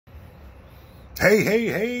Hey, hey,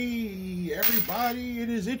 hey, everybody, it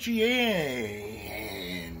is Itchy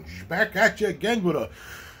Ange back at you again with a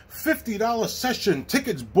 $50 session.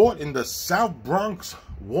 Tickets bought in the South Bronx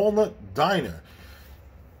Walnut Diner.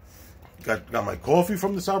 Got my coffee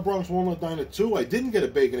from the South Bronx Walnut Diner too. I didn't get a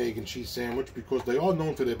bacon, egg, and cheese sandwich because they are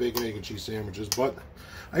known for their bacon, egg, and cheese sandwiches, but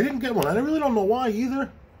I didn't get one. I really don't know why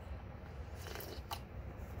either.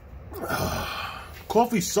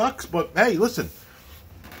 Coffee sucks, but hey, listen.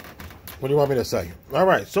 What do you want me to say? All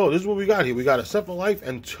right, so this is what we got here. We got a set for life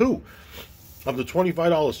and two of the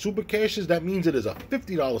 $25 super cashes. That means it is a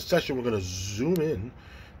 $50 session. We're going to zoom in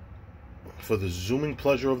for the zooming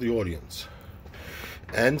pleasure of the audience.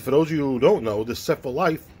 And for those of you who don't know, this set for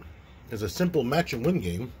life is a simple match and win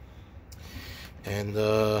game. And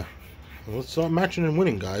let's start matching and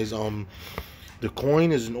winning, guys. The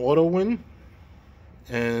coin is an auto win,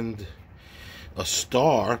 and a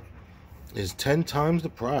star is 10 times the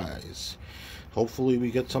prize. Hopefully we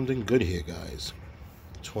get something good here, guys.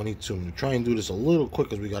 22. I'm going to try and do this a little quick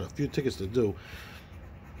because we got a few tickets to do.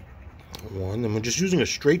 One, and we're just using a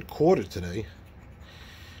straight quarter today.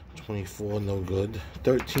 24, no good.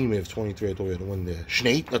 13, we have 23. I thought we had a win there.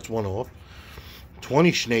 Schnate, that's one off.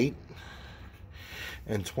 20 Schnate.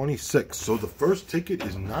 And 26. So the first ticket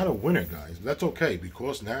is not a winner, guys. That's okay,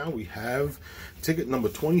 because now we have ticket number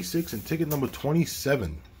 26 and ticket number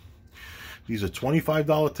 27. These are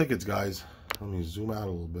 $25 tickets, guys. Let me zoom out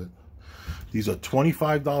a little bit. These are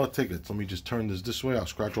 $25 tickets. Let me just turn this way. I'll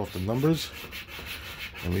scratch off the numbers,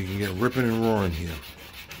 and we can get ripping and roaring here.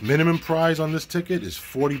 Minimum prize on this ticket is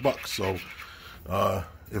 40 bucks. So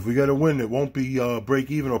if we get a win, it won't be break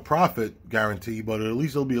even or profit guarantee, but at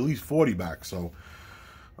least it'll be at least 40 back. So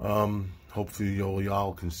hopefully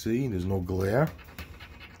y'all can see. There's no glare.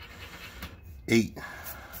 8.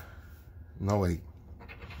 No 8.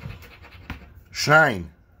 Shine.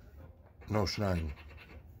 No shine.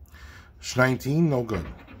 19, no good.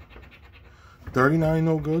 39,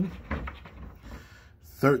 no good.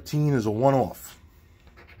 13 is a one-off.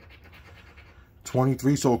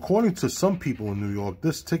 23. So according to some people in New York,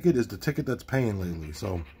 this ticket is the ticket that's paying lately.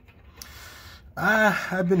 So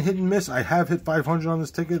I've been hit and miss. I have hit 500 on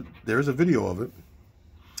this ticket. There is a video of it.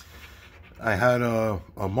 I had a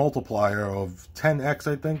multiplier of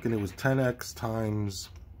 10x, I think, and it was 10x times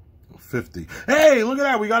 50. Hey, look at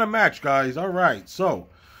that. We got a match, guys. All right. So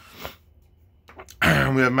we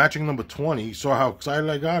have matching number 20. You saw how excited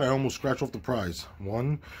I got? I almost scratched off the prize.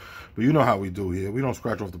 1. But you know how we do here. We don't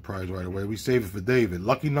scratch off the prize right away. We save it for David.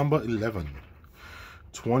 Lucky number 11.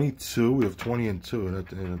 22. We have 20 and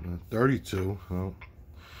 2. 32. Oh.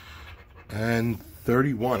 And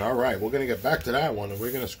 31. All right. We're going to get back to that one. And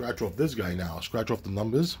we're going to scratch off this guy now. Scratch off the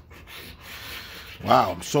numbers.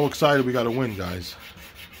 Wow. I'm so excited we got to win, guys.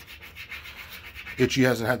 Itchy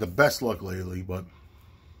hasn't had the best luck lately, but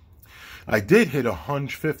I did hit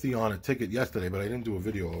 150 on a ticket yesterday, but I didn't do a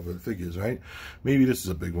video of it. Figures, right? Maybe this is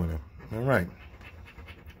a big winner. All right.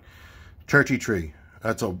 Churchy Tree.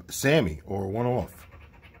 That's a Sammy or one off.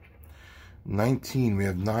 19. We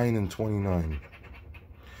have 9 and 29.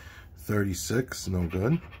 36. No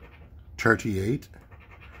good. Churchy 8.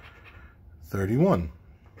 31.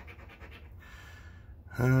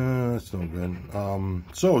 That's no good.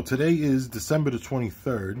 So today is December the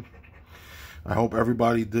 23rd. I hope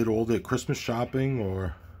everybody did all their Christmas shopping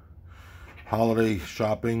or holiday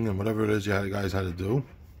shopping and whatever it is you guys had to do.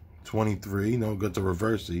 23, no good to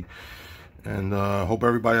reversey. And hope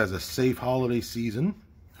everybody has a safe holiday season.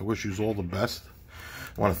 I wish you all the best.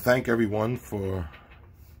 I want to thank everyone for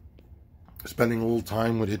spending a little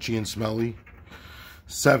time with Itchy and Smelly.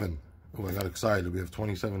 7. Oh, I got excited. We have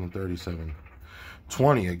 27 and 37.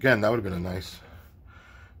 20, again, that would have been a nice.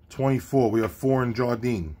 24, we have 4 in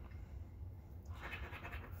Jardine.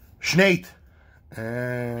 Schnate.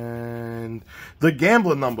 And the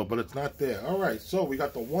gambler number, but it's not there. All right, so we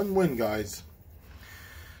got the one win, guys.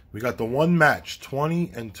 We got the one match,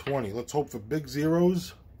 20 and 20. Let's hope for big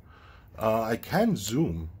zeros. I can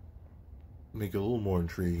zoom. Make it a little more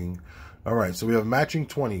intriguing. All right, so we have matching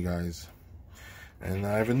 20, guys. And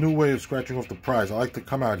I have a new way of scratching off the prize. I like to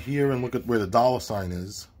come out here and look at where the dollar sign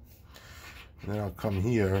is. And then I'll come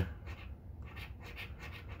here.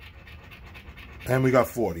 And we got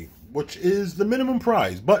 40, which is the minimum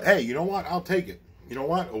prize. But hey, you know what? I'll take it. You know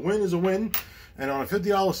what? A win is a win. And on a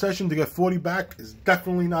 $50 session to get 40 back is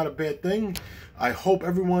definitely not a bad thing. I hope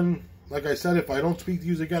everyone, like I said, if I don't speak to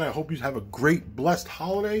you again, I hope you have a great, blessed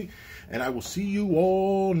holiday. And I will see you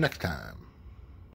all next time.